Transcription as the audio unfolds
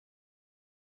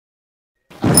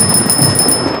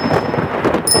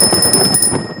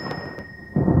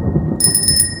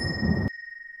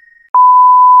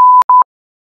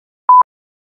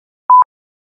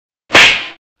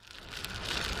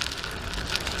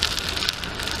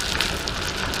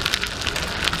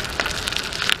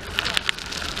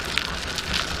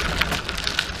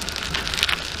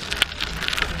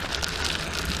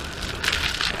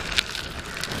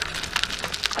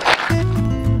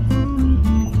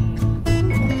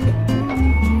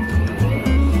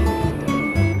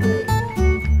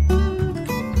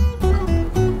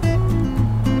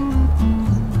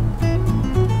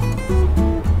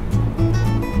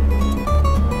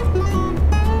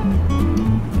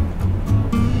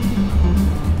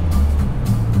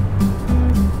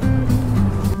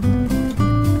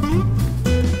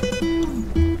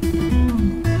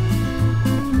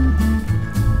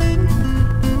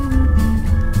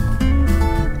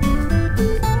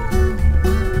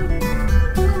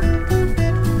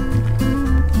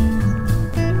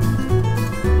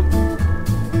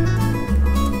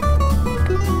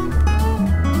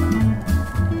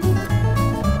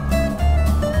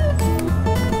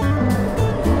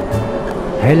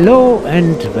Hello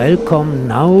and welcome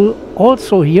now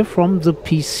also here from the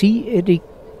PC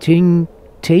editing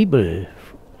table.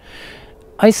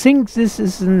 I think this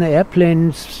is an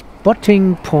airplane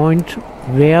spotting point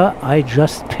where I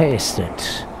just passed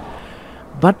it.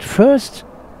 But first,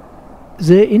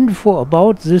 the info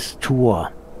about this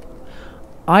tour.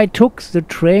 I took the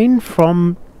train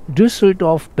from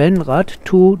Düsseldorf-Benrath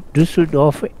to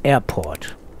Düsseldorf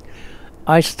Airport.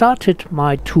 I started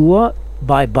my tour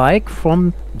by bike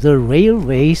from the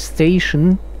railway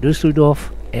station Düsseldorf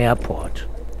Airport.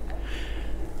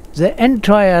 The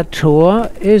entire tour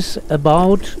is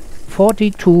about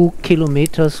 42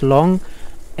 kilometers long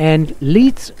and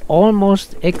leads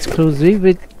almost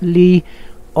exclusively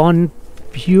on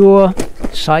pure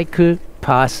cycle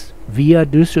paths via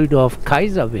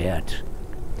Düsseldorf-Kaiserswerth.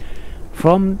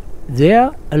 From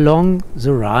there along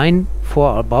the Rhine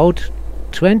for about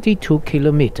 22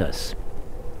 kilometers.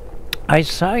 I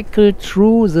cycled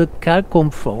through the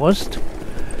Kalkum forest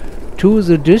to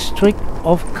the district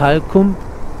of Kalkum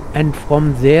and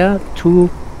from there to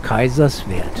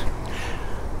Kaiserswerth.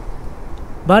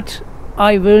 But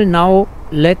I will now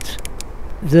let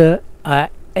the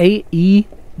AE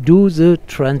do the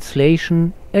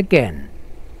translation again.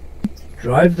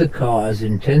 Drive the car as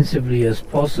intensively as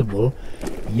possible.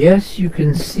 Yes, you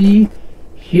can see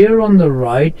here on the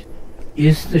right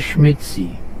is the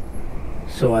Schmidt-See.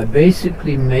 So I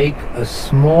basically make a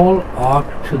small arc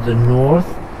to the north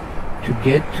to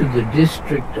get to the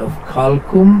district of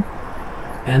Kalkum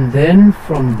and then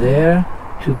from there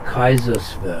to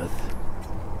Kaiserswerth.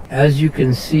 As you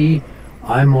can see,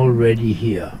 I'm already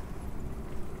here.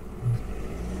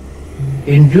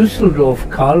 In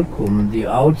Düsseldorf-Kalkum, the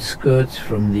outskirts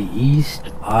from the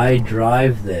east, I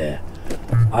drive there.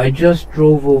 I just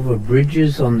drove over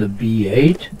bridges on the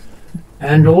B8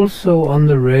 and also on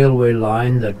the railway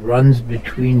line that runs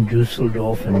between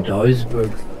Düsseldorf and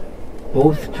Duisburg,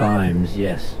 both times,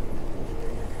 yes.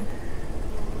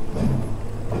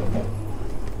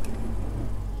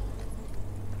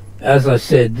 As I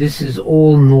said, this is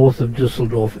all north of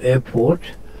Düsseldorf Airport.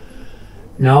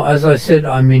 Now, as I said,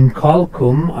 I'm in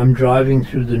Kalkum. I'm driving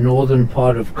through the northern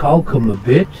part of Kalkum a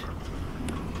bit.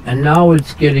 And now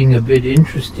it's getting a bit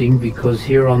interesting because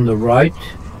here on the right,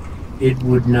 it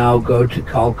would now go to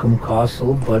Kalkum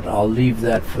Castle, but I'll leave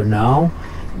that for now.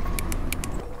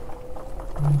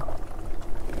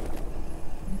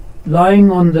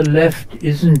 Lying on the left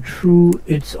isn't true,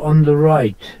 it's on the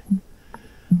right.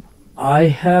 I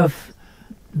have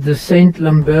the St.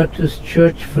 Lambertus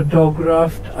Church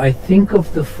photographed. I think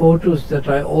of the photos that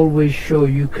I always show.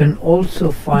 You can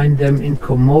also find them in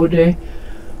Komoot,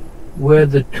 where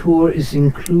the tour is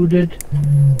included.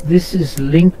 This is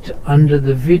linked under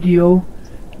the video.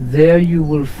 There you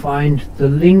will find the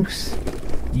links.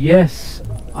 Yes,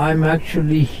 I'm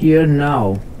actually here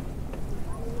now.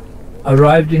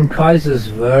 Arrived in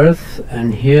Kaiserswerth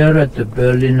and here at the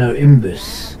Berliner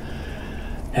Imbiss.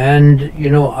 And you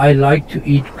know, I like to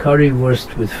eat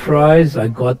currywurst with fries. I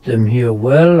got them here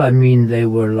well. I mean, they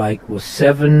were like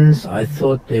sevens. I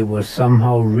thought they were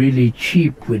somehow really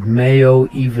cheap with mayo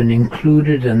even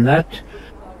included and that.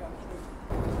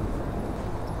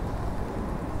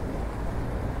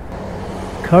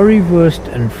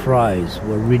 Currywurst and fries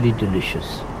were really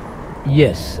delicious.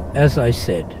 Yes, as I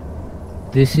said,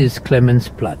 this is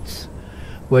Clemensplatz,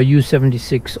 where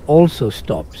U-76 also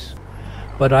stops.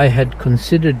 But I had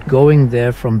considered going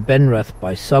there from Benrath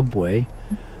by subway,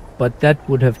 but that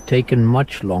would have taken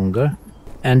much longer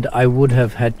and I would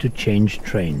have had to change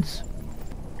trains.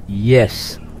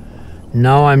 Yes,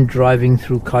 now I'm driving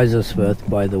through Kaiserswerth,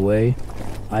 by the way.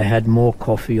 I had more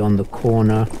coffee on the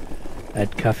corner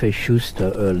at Café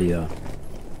Schuster earlier.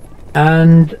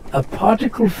 And a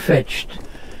particle fetched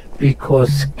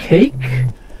because cake,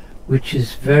 which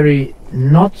is very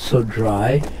not so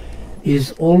dry,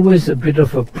 is always a bit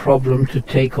of a problem to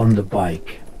take on the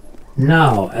bike.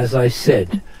 Now, as I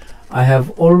said, I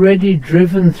have already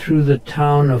driven through the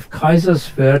town of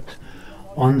Kaiserswerth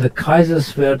on the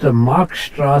Kaiserswerther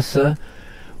Marktstraße,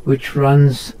 which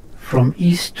runs from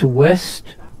east to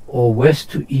west or west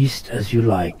to east as you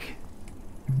like.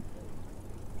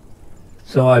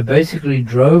 So I basically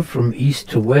drove from east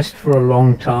to west for a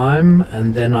long time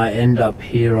and then I end up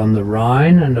here on the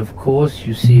Rhine, and of course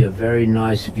you see a very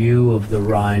nice view of the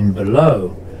Rhine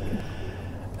below.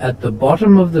 At the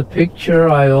bottom of the picture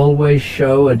I always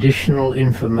show additional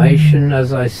information,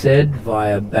 as I said,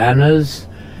 via banners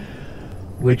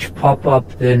which pop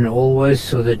up then always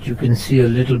so that you can see a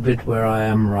little bit where I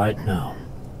am right now.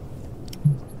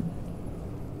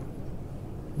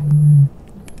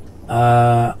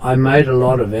 I made a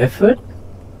lot of effort.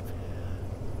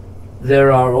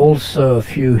 There are also a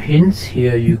few hints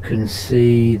here. You can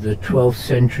see the 12th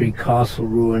century castle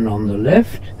ruin on the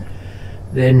left.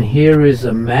 Then here is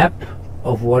a map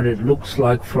of what it looks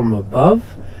like from above,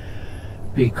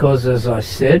 because as I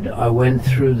said, I went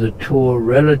through the tour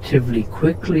relatively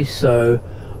quickly, so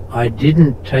I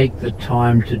didn't take the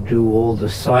time to do all the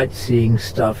sightseeing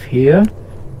stuff here.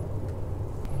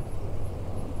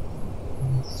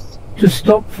 To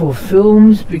stop for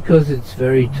films, because it's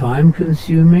very time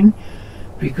consuming,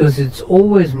 because it's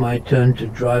always my turn to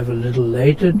drive a little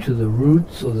later to the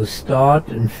routes or the start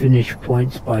and finish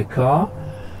points by car.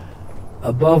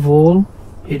 Above all,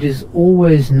 it is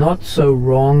always not so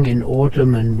wrong in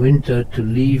autumn and winter to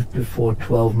leave before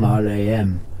 12 mile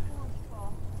AM.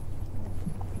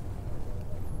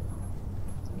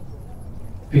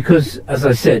 Because, as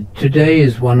I said, today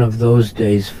is one of those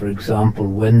days, for example,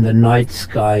 when the night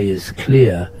sky is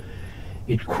clear,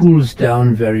 it cools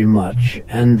down very much,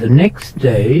 and the next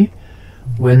day,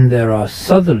 when there are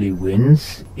southerly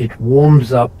winds, it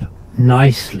warms up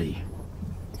nicely.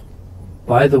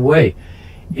 By the way,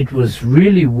 it was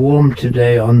really warm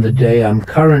today on the day I'm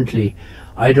currently,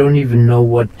 I don't even know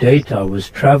what date I was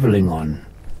traveling on.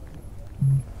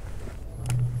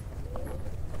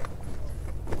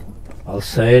 I'll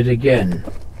say it again.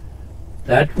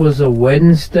 That was a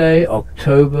Wednesday,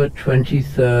 October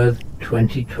 23rd,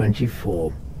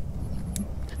 2024.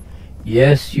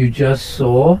 Yes, you just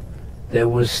saw there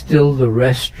was still the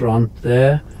restaurant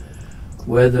there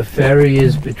where the ferry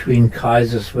is between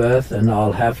Kaiserswerth, and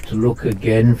I'll have to look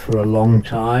again for a long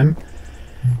time.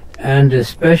 And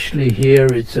especially here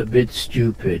it's a bit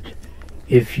stupid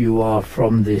if you are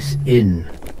from this inn.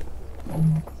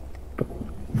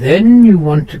 Then you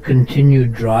want to continue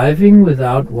driving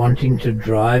without wanting to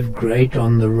drive great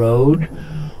on the road,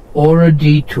 or a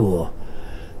detour.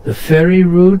 The ferry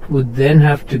route would then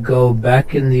have to go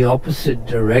back in the opposite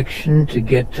direction to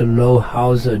get to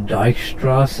Lohauser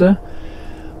Deichstrasse.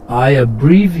 I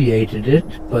abbreviated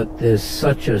it, but there's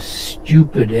such a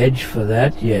stupid edge for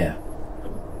that, yeah.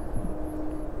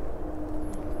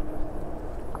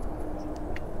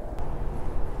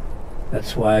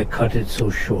 That's why I cut it so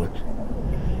short.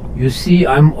 You see,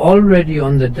 I'm already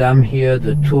on the dam here.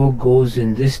 The tour goes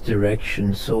in this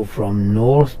direction, so from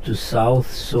north to south,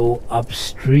 so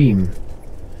upstream.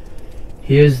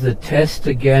 Here's the test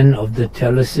again of the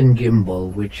TELESIN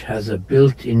gimbal, which has a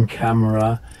built-in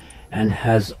camera and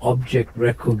has object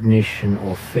recognition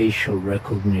or facial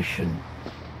recognition.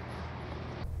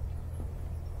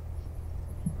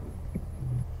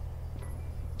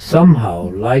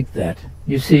 Somehow like that.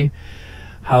 You see,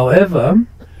 however,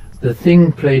 the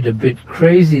thing played a bit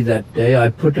crazy that day. I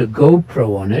put a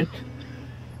GoPro on it.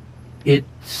 It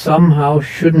somehow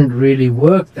shouldn't really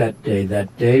work that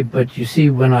day, but you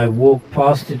see, when I walked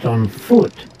past it on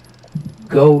foot,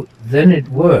 then it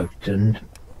worked. And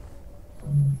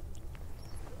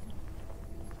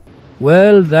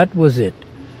well, that was it.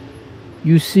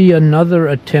 You see, another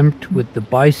attempt with the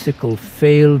bicycle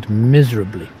failed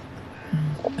miserably.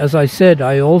 As I said,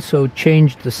 I also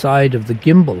changed the side of the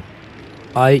gimbal,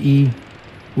 i.e.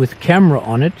 with camera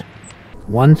on it,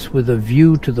 once with a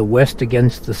view to the west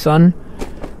against the sun,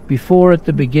 before at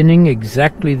the beginning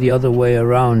exactly the other way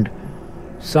around.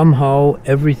 Somehow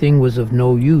everything was of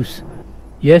no use.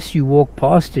 Yes, you walk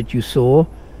past it, you saw,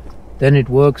 then it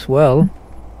works well.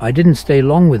 I didn't stay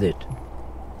long with it.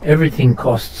 Everything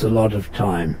costs a lot of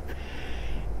time.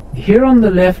 Here on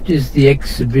the left is the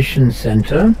exhibition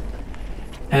center,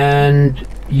 and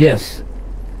yes,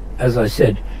 as I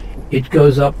said, it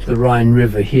goes up the Rhine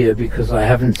River here, because I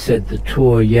haven't said the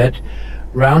tour yet.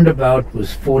 Roundabout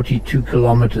was 42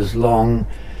 kilometers long.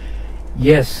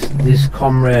 Yes, this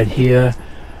comrade here,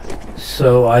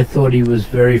 so I thought he was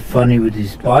very funny with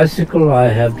his bicycle. I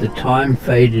have the time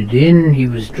faded in. He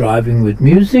was driving with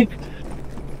music.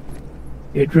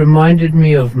 It reminded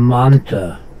me of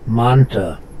Manta,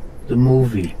 the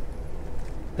movie.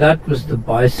 That was the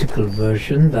bicycle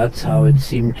version. That's how it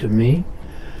seemed to me.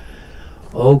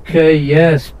 Okay,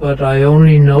 yes, but I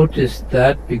only noticed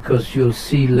that because you'll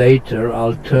see later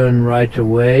I'll turn right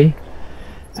away,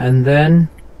 and then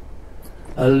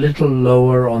a little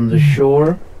lower on the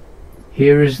shore,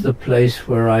 here is the place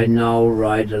where I now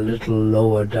ride a little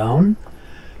lower down.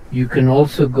 You can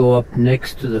also go up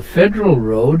next to the Federal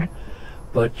Road,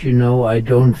 but you know, I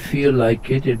don't feel like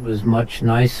it. It was much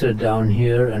nicer down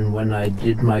here, and when I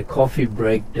did my coffee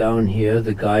break down here,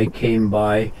 the guy came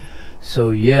by.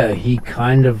 So yeah, he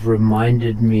kind of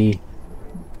reminded me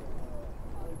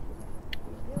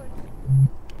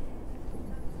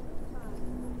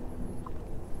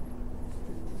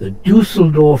the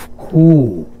Düsseldorf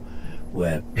Kuh,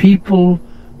 where people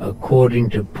according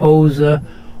to Poser,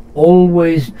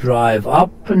 always drive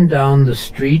up and down the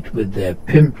street with their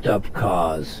pimped up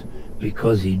cars,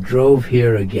 because he drove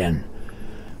here again.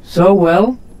 So,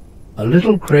 well, a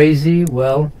little crazy,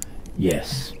 well,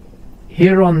 yes.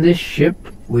 Here on this ship,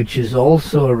 which is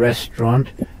also a restaurant,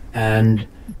 and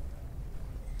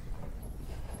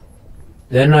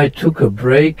then I took a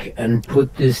break and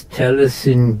put this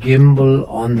TELESIN gimbal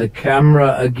on the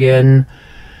camera again.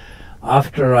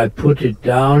 After I put it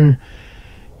down,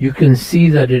 you can see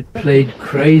that it played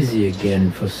crazy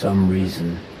again for some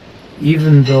reason,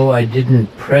 even though I didn't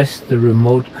press the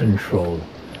remote control.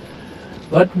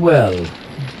 But well,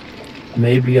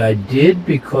 maybe I did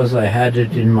because I had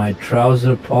it in my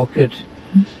trouser pocket.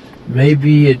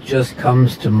 Maybe it just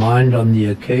comes to mind on the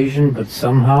occasion, but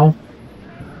somehow.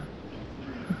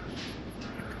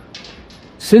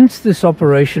 Since this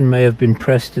operation may have been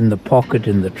pressed in the pocket,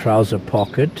 in the trouser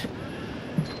pocket,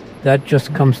 that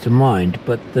just comes to mind.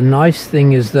 But the nice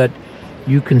thing is that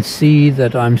you can see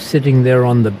that I'm sitting there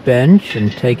on the bench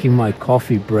and taking my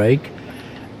coffee break.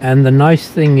 And the nice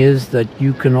thing is that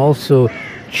you can also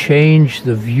change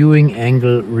the viewing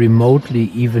angle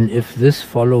remotely, even if this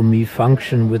follow me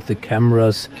function with the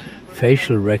camera's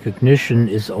facial recognition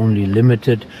is only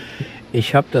limited.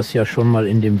 Ich habe das ja schon mal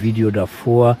in dem Video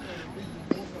davor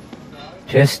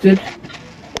tested,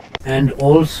 and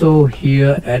also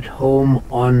here at home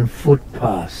on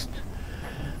footpath.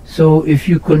 So if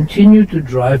you continue to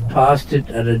drive past it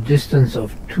at a distance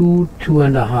of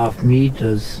 2.5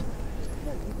 meters,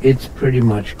 it's pretty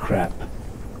much crap.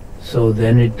 So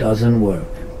then it doesn't work.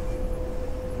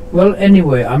 Well,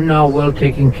 anyway, I'm now well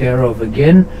taken care of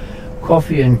again.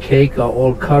 Coffee and cake are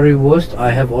all currywurst.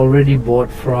 I have already bought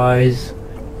fries.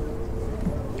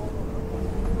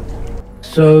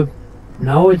 So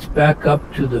now it's back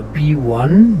up to the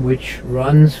B1, which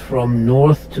runs from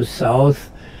north to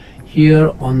south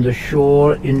here on the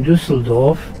shore in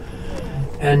Düsseldorf.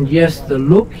 And yes, the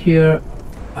look here,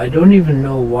 I don't even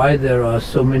know why there are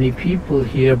so many people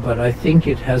here, but I think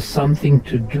it has something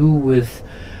to do with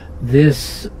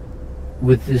this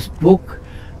book.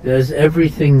 There's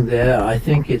everything there. I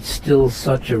think it's still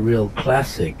such a real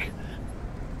classic.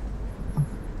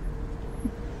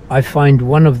 I find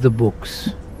one of the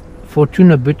books,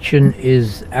 Fortuna Bütchen,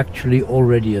 is actually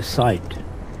already a site.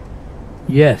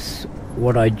 Yes,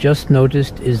 what I just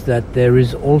noticed is that there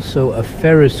is also a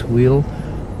Ferris wheel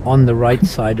on the right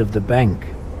side of the bank.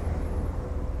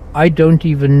 I don't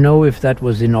even know if that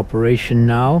was in operation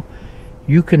now.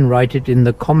 You can write it in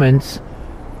the comments.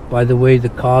 By the way, the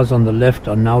cars on the left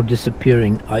are now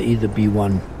disappearing, i.e. the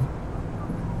B1.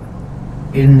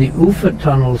 In the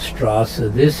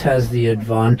Ufertunnelstraße, this has the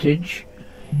advantage.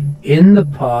 In the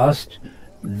past,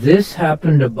 this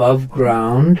happened above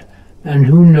ground, and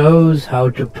who knows how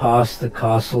to pass the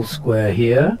castle square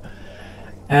here.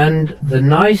 And the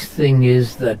nice thing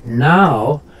is that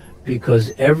now,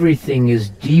 because everything is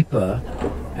deeper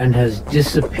and has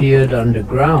disappeared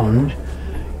underground,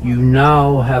 you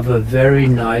now have a very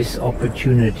nice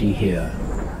opportunity here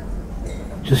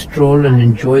to stroll and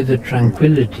enjoy the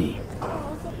tranquility.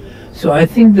 So I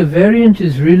think the variant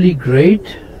is really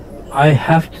great, I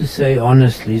have to say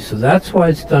honestly, so that's why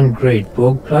it's done great.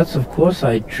 Burgplatz, of course,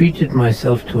 I treated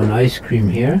myself to an ice cream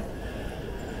here,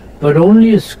 but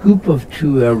only a scoop of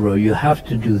 €2, you have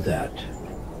to do that.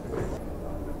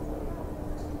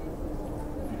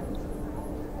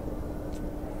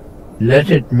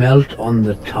 Let it melt on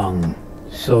the tongue,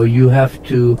 so you have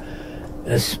to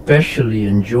especially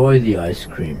enjoy the ice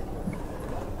cream.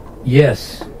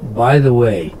 Yes, by the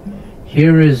way,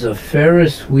 here is a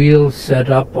Ferris wheel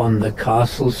set up on the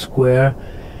castle square.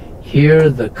 Here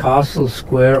the castle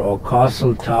square or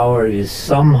castle tower is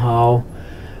somehow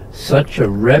such a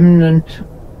remnant.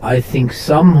 I think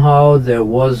somehow there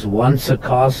was once a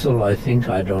castle. I think,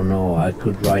 I don't know, I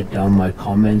could write down my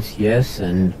comments, yes.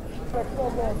 And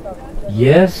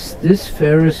yes, this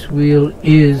Ferris wheel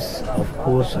is, of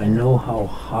course, I know how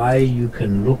high you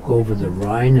can look over the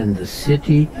Rhine and the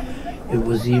city. It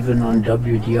was even on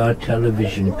WDR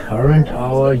television current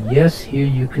hour. Yes, here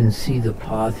you can see the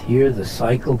path here, the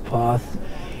cycle path.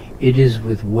 It is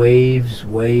with waves,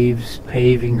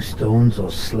 paving stones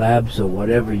or slabs or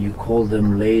whatever you call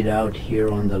them laid out here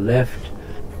on the left.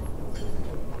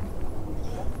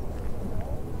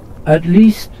 At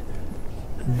least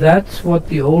that's what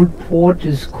the old port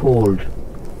is called.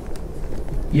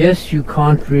 Yes, you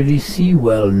can't really see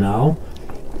well now,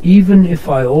 even if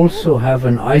I also have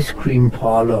an ice cream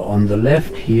parlor on the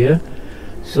left here,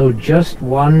 so just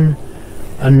one,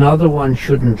 another one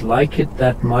shouldn't like it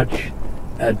that much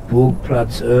at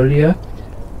Burgplatz earlier.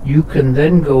 You can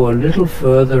then go a little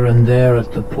further and there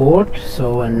at the port.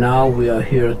 So, and now we are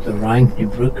here at the Rhine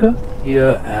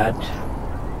here at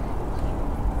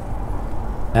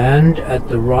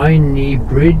the Rhine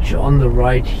Bridge on the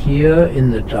right here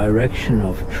in the direction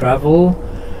of travel.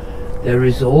 There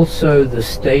is also the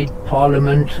State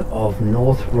Parliament of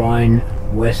North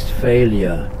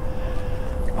Rhine-Westphalia.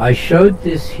 I showed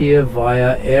this here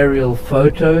via aerial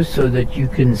photos so that you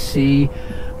can see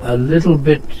a little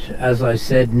bit, as I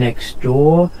said, next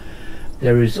door.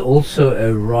 There is also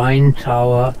a Rhine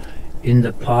tower. In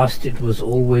the past it was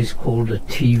always called a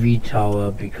TV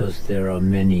tower because there are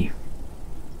many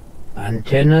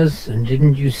antennas, and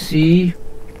didn't you see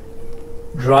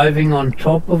driving on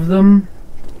top of them?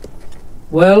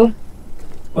 Well,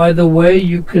 by the way,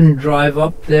 you can drive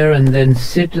up there and then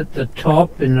sit at the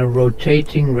top in a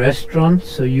rotating restaurant,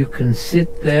 so you can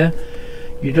sit there.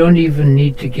 You don't even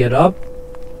need to get up.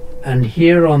 And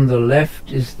here on the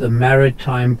left is the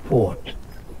maritime port.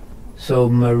 So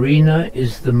Marina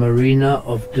is the Marina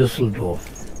of Düsseldorf.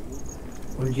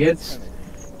 Und jetzt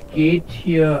geht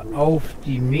hier auf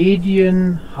die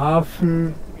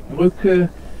Medienhafenbrücke.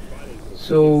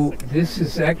 So this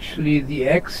is actually the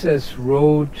access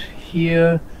road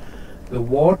here, the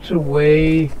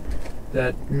waterway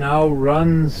that now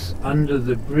runs under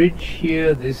the bridge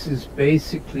here. This is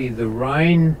basically the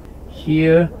Rhine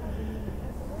here,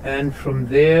 and from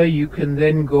there you can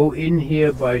then go in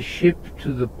here by ship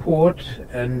to the port.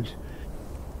 And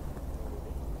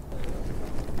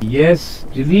yes,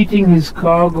 deleting his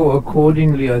cargo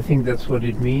accordingly, I think that's what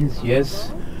it means,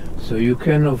 yes. So you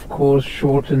can of course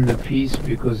shorten the piece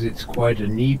because it's quite a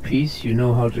knee piece. You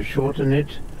know how to shorten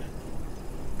it.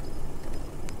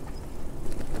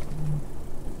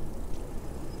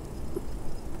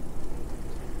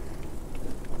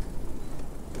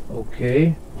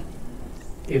 Okay,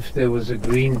 if there was a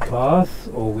green path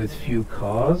or with few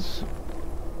cars,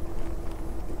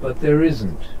 but there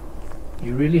isn't.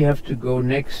 You really have to go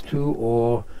next to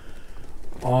or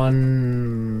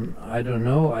on, I don't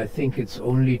know, I think it's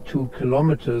only 2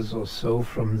 kilometers or so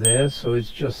from there, so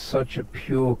it's just such a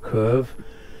pure curve.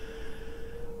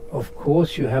 Of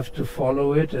course you have to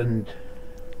follow it,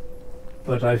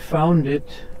 but I found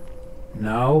it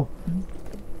now.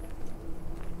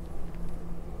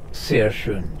 Sehr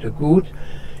schön, gut.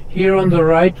 Here on the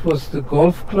right was the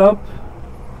golf club.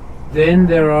 Then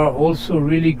there are also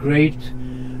really great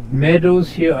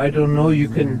meadows here. I don't know, you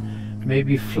can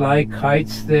maybe fly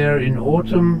kites there in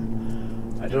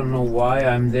autumn. I don't know why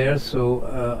I'm there, so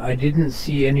I didn't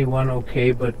see anyone.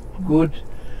 Okay, but good.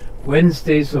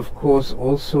 Wednesdays of course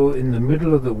also in the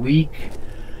middle of the week,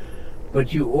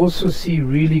 but you also see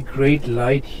really great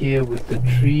light here with the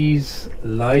trees,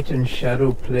 light and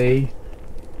shadow play.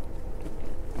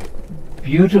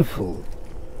 Beautiful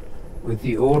with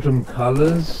the autumn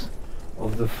colors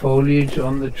of the foliage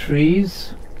on the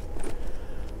trees.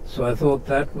 So I thought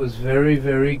that was very,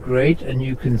 very great, and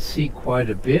you can see quite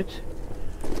a bit.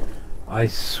 I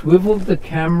swiveled the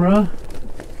camera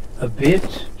a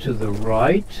bit to the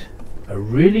right, a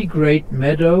really great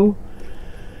meadow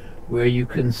where you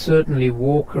can certainly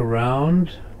walk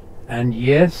around, and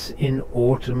yes, in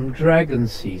autumn dragon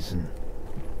season.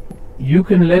 You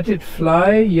can let it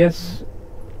fly, yes,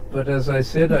 but as I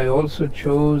said, I also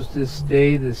chose this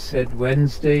day, this said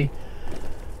Wednesday.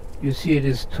 You see it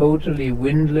is totally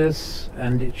windless,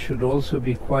 and it should also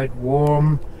be quite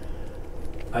warm.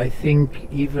 I think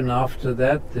even after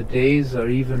that the days are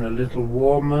even a little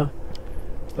warmer,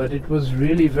 but it was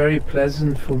really very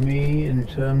pleasant for me in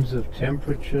terms of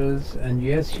temperatures. And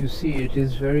yes, you see it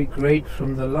is very great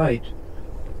from the light.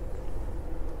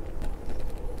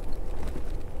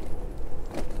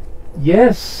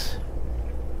 Yes,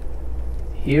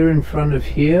 here in front of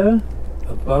here,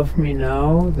 above me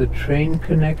now, the train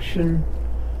connection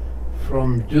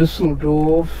from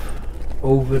Düsseldorf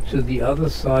over to the other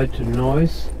side to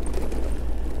Neuss.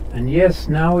 And yes,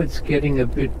 now it's getting a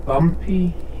bit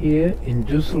bumpy here in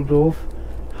Düsseldorf.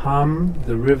 Hamm,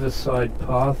 the riverside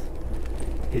path,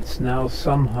 it's now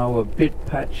somehow a bit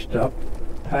patched up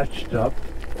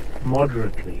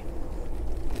moderately.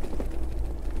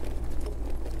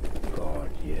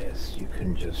 Yes, you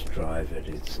can just drive it,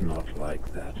 it's not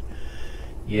like that.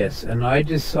 Yes, and I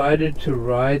decided to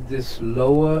ride this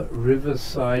lower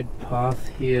riverside path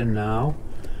here now.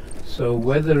 So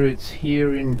whether it's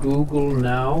here in Google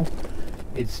now,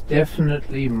 it's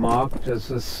definitely marked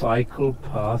as a cycle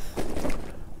path.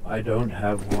 I don't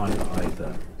have one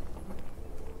either.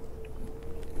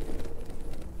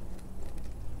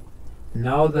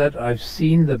 Now that I've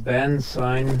seen the ban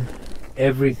sign,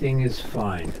 everything is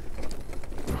fine,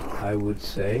 I would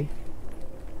say.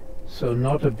 so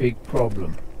not a big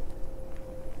problem.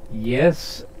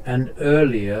 Yes, and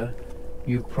earlier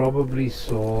you probably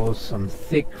saw some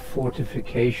thick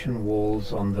fortification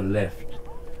walls on the left,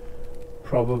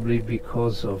 probably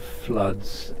because of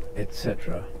floods,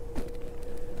 etc.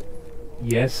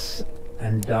 Yes,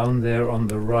 and down there on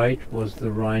the right was the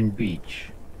Rhine beach,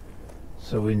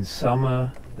 so in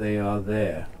summer they are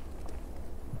there.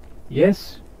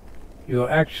 Yes,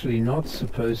 you're actually not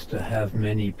supposed to have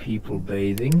many people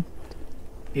bathing.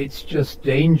 It's just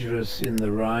dangerous in the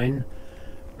Rhine,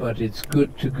 but it's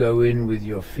good to go in with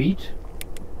your feet.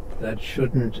 That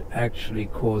shouldn't actually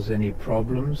cause any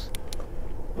problems.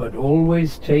 But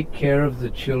always take care of the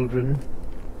children.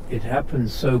 It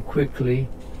happens so quickly.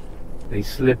 They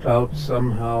slip out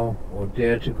somehow or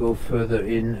dare to go further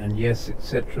in, and yes,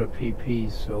 etc.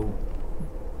 pp. So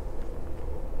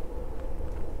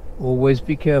always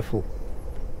be careful.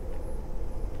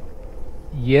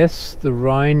 Yes, the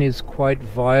Rhine is quite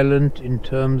violent in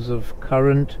terms of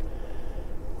current.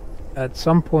 At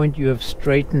some point you have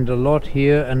straightened a lot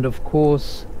here, and of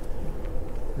course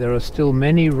there are still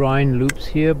many Rhine loops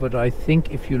here, but I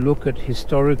think if you look at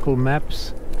historical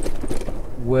maps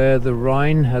where the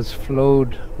Rhine has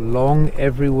flowed long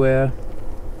everywhere,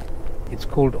 it's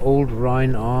called Old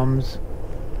Rhine Arms,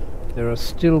 there are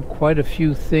still quite a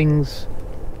few things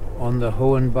on the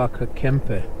Hohenbacher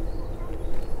Kempe.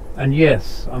 And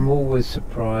yes, I'm always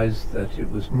surprised that it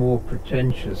was more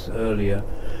pretentious earlier.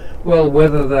 Well,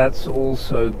 whether that's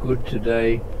also good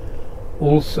today,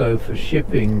 also for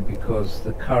shipping, because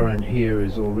the current here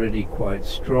is already quite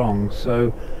strong.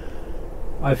 So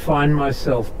I find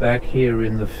myself back here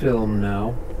in the film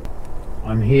now.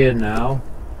 I'm here now.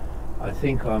 I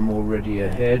think I'm already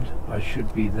ahead. I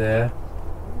should be there.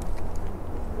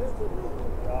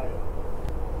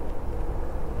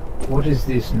 What is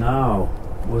this now?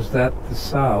 Was that the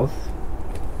south?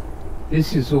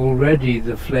 This is already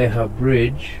the Fleher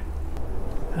Bridge,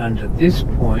 and at this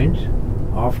point,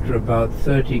 after about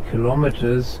 30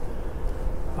 kilometers,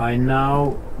 I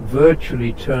now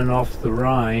virtually turn off the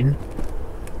Rhine,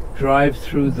 drive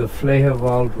through the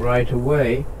Fleherwald right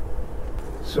away.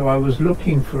 So I was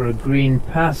looking for a green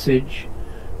passage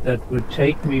that would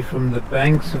take me from the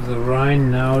banks of the Rhine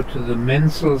now to the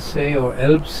Menzelsee or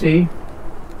Elbsee.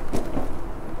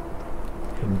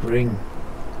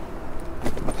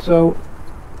 So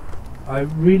I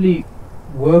really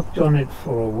worked on it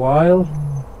for a while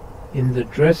in the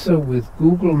dresser with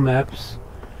Google Maps,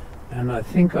 and I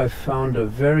think I found a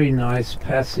very nice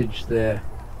passage there.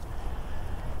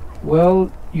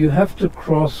 Well, you have to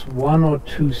cross one or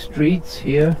two streets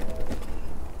here,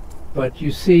 but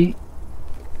you see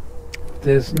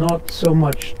there's not so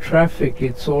much traffic.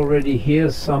 It's already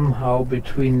here somehow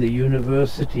between the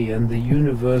university and the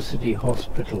university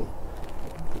hospital.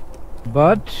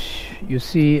 But you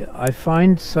see, I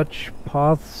find such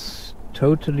paths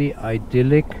totally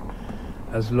idyllic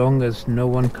as long as no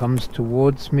one comes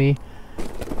towards me.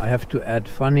 I have to add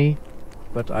funny,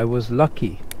 but I was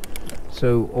lucky.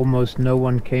 So almost no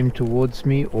one came towards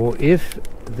me, or if,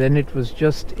 then it was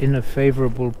just in a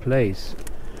favorable place.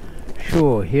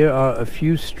 Sure, here are a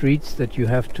few streets that you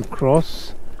have to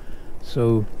cross.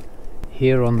 So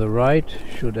here on the right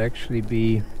should actually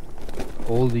be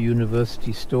all the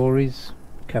university stories,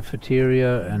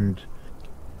 cafeteria and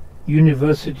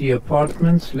university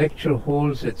apartments, lecture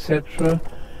halls, etc.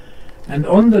 And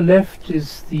on the left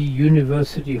is the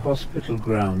university hospital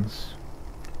grounds.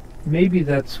 Maybe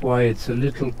that's why it's a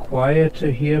little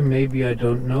quieter here, maybe, I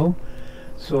don't know.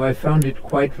 So I found it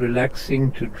quite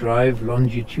relaxing to drive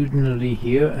longitudinally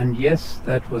here, and yes,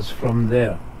 that was from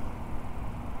there.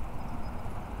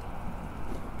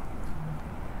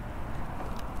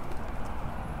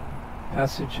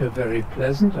 Passage are very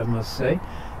pleasant, I must say.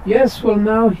 Yes, well,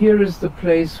 now here is the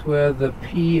place where the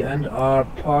P and R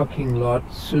parking lot,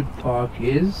 Südpark,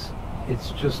 is.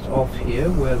 It's just off here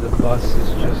where the bus is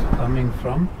just coming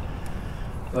from.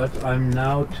 But I'm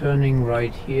now turning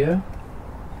right here,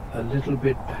 a little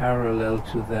bit parallel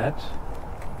to that.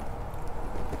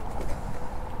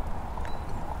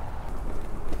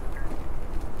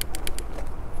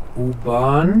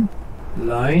 U-Bahn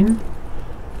line.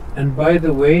 And by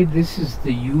the way, this is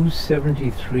the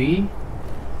U73,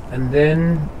 and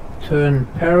then turn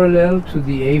parallel to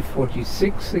the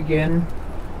A46 again,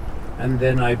 and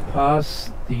then I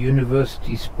pass the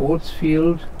university sports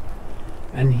field,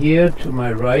 and here to my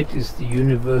right is the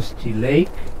university lake,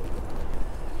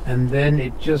 and then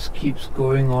it just keeps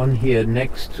going on here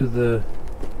next to the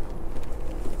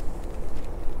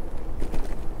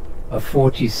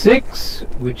A46,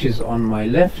 which is on my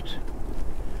left.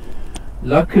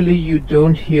 Luckily you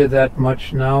don't hear that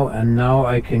much now, and now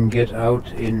I can get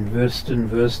out in Würsten,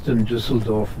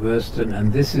 Düsseldorf-Würsten,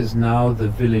 and this is now the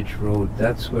village road.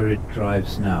 That's where it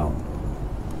drives now.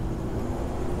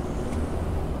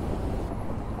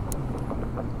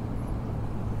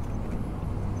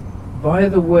 By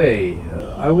the way,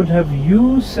 I would have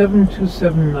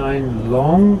U7279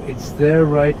 long, it's there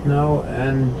right now,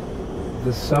 and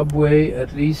the subway,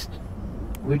 at least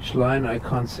which line I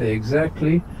can't say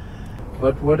exactly,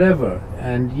 but whatever.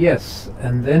 And yes,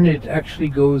 and then it actually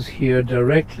goes here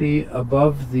directly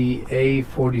above the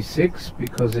A46,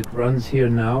 because it runs here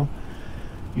now.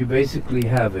 You basically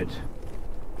have it.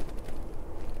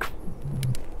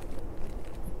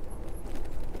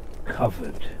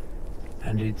 Covered.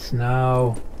 And it's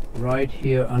now right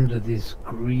here under this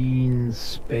green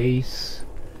space.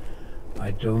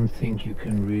 I don't think you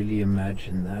can really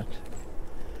imagine that.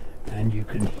 And you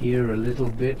can hear a little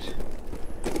bit.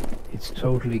 It's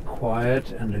totally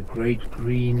quiet and a great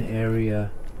green area,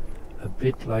 a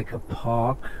bit like a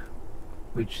park,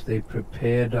 which they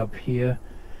prepared up here.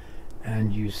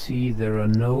 And you see there are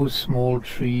no small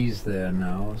trees there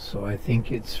now, so I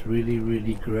think it's really,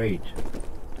 really great.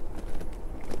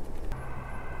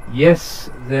 Yes,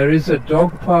 there is a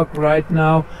dog park right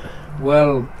now.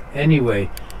 Well, anyway,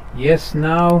 yes,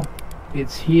 now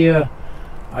it's here.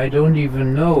 I don't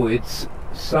even know. It's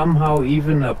somehow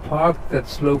even a park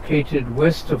that's located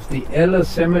west of the Eller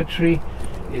Cemetery.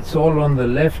 It's all on the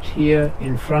left here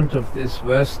in front of this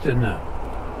Würstener.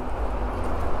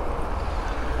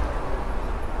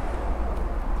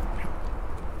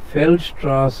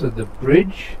 Feldstraße, the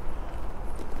bridge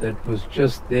that was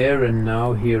just there and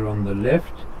now here on the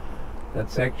left.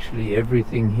 That's actually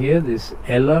everything here, this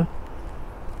Eller,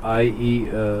 i.e.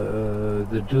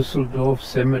 the Düsseldorf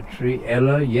Cemetery,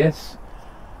 Eller, yes.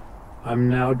 I'm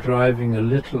now driving a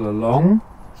little along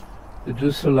the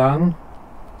Düsselang.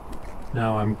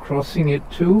 Now I'm crossing it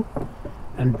too,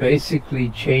 and basically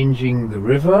changing the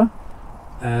river.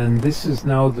 And this is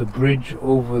now the bridge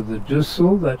over the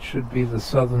Düssel, that should be the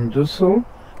southern Düssel.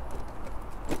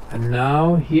 And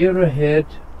now here ahead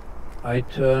I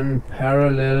turn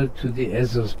parallel to the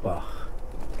Essersbach.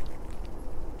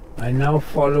 I now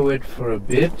follow it for a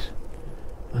bit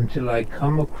until I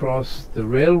come across the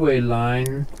railway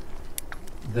line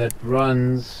that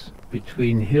runs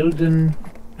between Hilden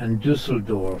and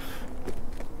Düsseldorf,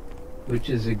 which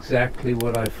is exactly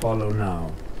what I follow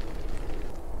now.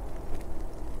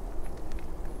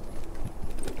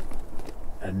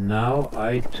 And now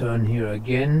I turn here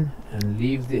again and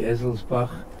leave the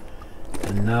Essersbach,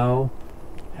 and now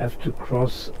have to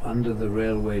cross under the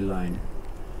railway line,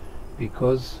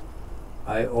 because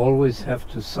I always have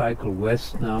to cycle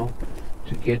west now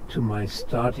to get to my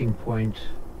starting point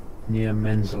near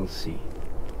Menzelsee.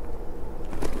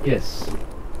 Yes,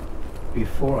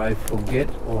 before I forget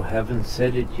or haven't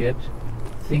said it yet,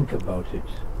 think about it.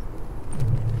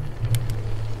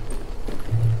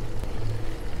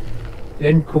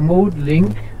 Den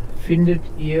Komoot-Link findet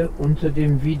ihr unter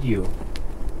dem Video.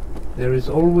 There is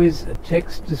always a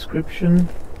text description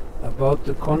about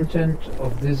the content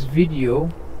of this video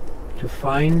to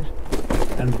find,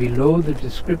 and below the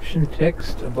description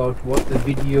text about what the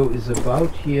video is about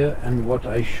here and what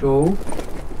I show,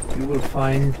 you will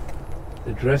find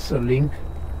the dresser link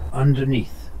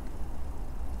underneath.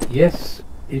 Yes,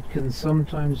 it can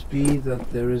sometimes be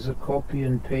that there is a copy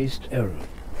and paste error,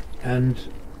 and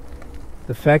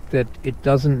the fact that it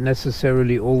doesn't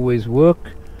necessarily always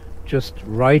work, just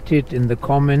write it in the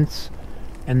comments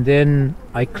and then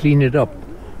I clean it up,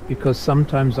 because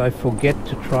sometimes I forget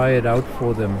to try it out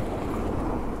for them,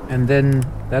 and then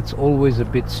that's always a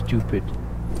bit stupid.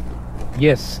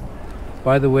 Yes,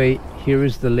 by the way, here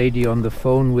is the lady on the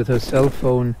phone with her cell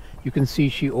phone. You can see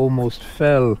she almost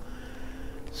fell.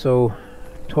 So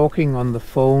talking on the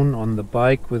phone, on the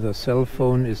bike with a cell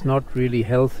phone is not really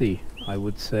healthy, I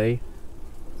would say.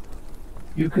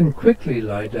 You can quickly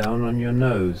lie down on your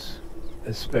nose,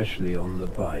 especially on the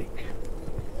bike.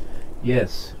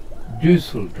 Yes,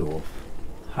 Düsseldorf,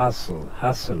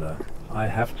 Hasseler. I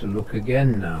have to look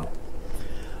again now.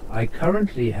 I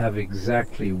currently have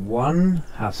exactly one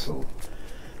Hassel.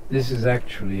 This is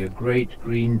actually a great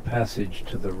green passage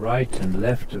to the right and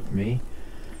left of me,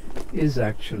 is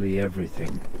actually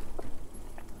everything.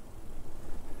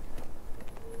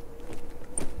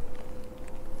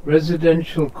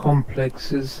 Residential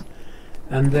complexes,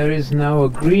 and there is now a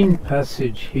green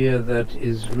passage here that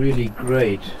is really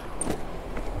great.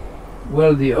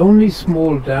 Well, the only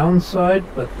small downside,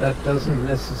 but that doesn't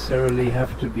necessarily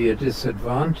have to be a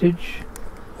disadvantage,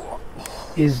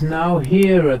 is now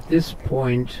here at this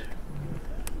point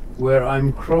where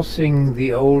I'm crossing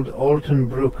the old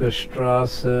Altenbrucker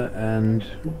Straße,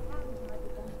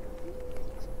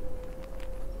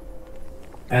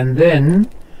 and then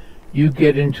you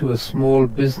get into a small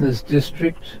business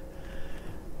district.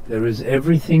 There is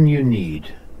everything you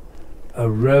need: a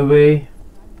railway,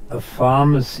 a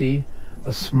pharmacy,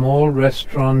 a small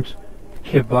restaurant,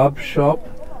 kebab shop,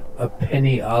 a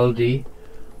penny Aldi.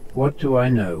 What do I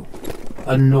know?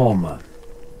 A Norma.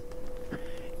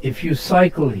 If you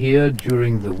cycle here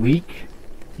during the week,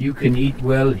 you can eat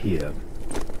well here.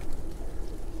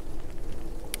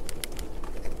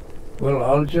 Well,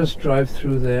 I'll just drive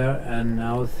through there, and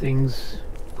now things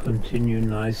continue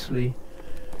nicely.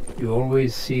 You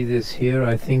always see this here.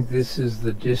 I think this is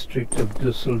the district of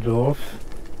Düsseldorf,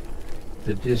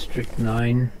 the district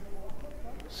 9.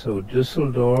 So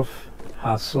Düsseldorf,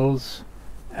 Hassels,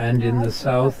 and in the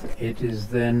south it is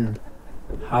then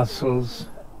Hassels,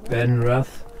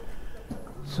 Benrath.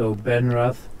 So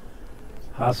Benrath,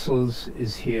 Hassels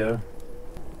is here.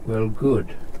 Well,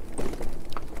 good.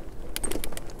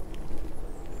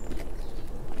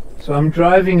 So I'm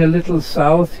driving a little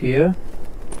south here,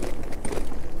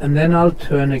 and then I'll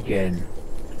turn again.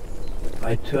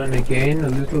 I turn again a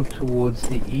little towards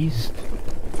the east.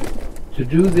 To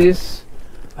do this,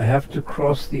 I have to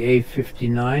cross the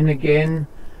A59 again,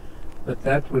 but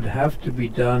that would have to be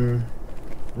done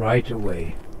right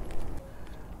away.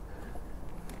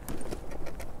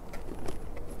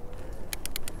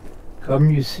 Come,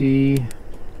 you see,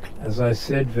 as I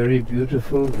said, very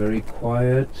beautiful, very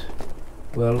quiet.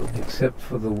 Well, except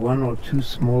for the 1 or 2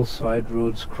 small side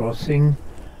roads crossing,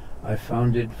 I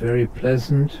found it very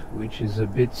pleasant, which is a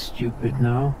bit stupid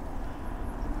now.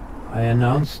 I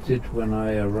announced it when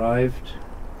I arrived,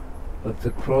 but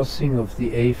the crossing of the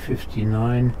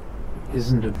A59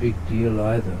 isn't a big deal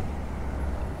either.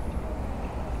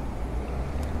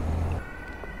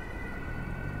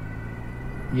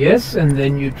 Yes, and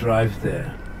then you drive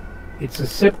there. It's a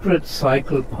separate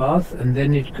cycle path, and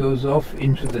then it goes off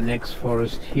into the next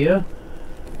forest here,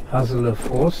 Hasseler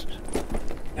Forst,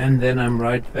 and then I'm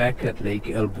right back at Lake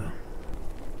Elbe.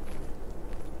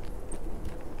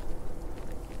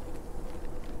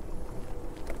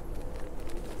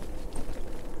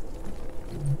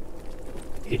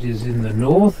 It is in the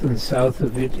north, and south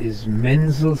of it is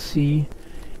Menzelsee.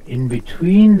 In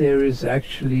between there is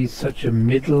actually such a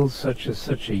middle, such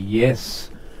a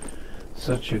yes,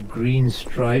 such a green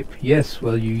stripe. Yes,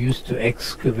 well, you used to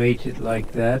excavate it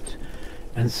like that,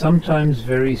 and sometimes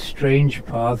very strange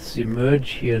paths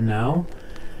emerge here now.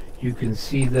 You can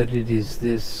see that it is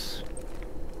this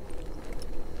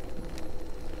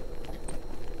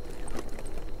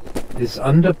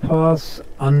underpass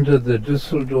under the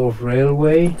Düsseldorf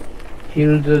Railway,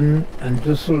 Hilden and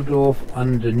Düsseldorf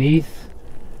underneath,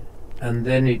 and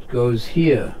then it goes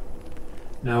here.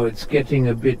 Now it's getting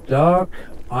a bit dark.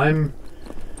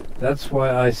 That's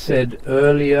why I said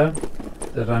earlier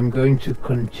that I'm going to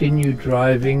continue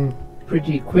driving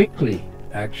pretty quickly,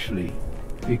 actually,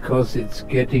 because it's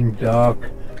getting dark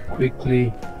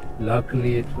quickly.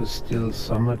 Luckily it was still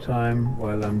summertime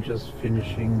while I'm just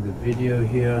finishing the video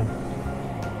here.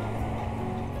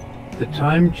 The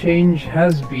time change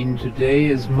has been: today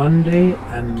is Monday,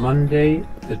 and Monday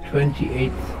the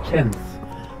 28th 10th,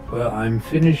 where I'm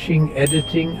finishing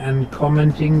editing and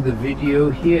commenting the video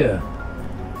here.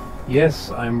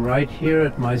 Yes, I'm right here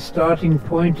at my starting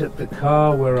point at the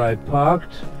car where I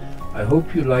parked. I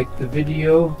hope you liked the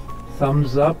video.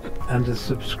 Thumbs up and a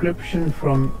subscription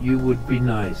from you would be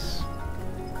nice.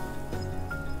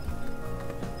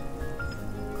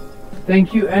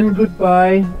 Thank you and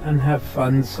goodbye, and have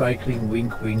fun cycling.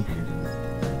 Wink wink.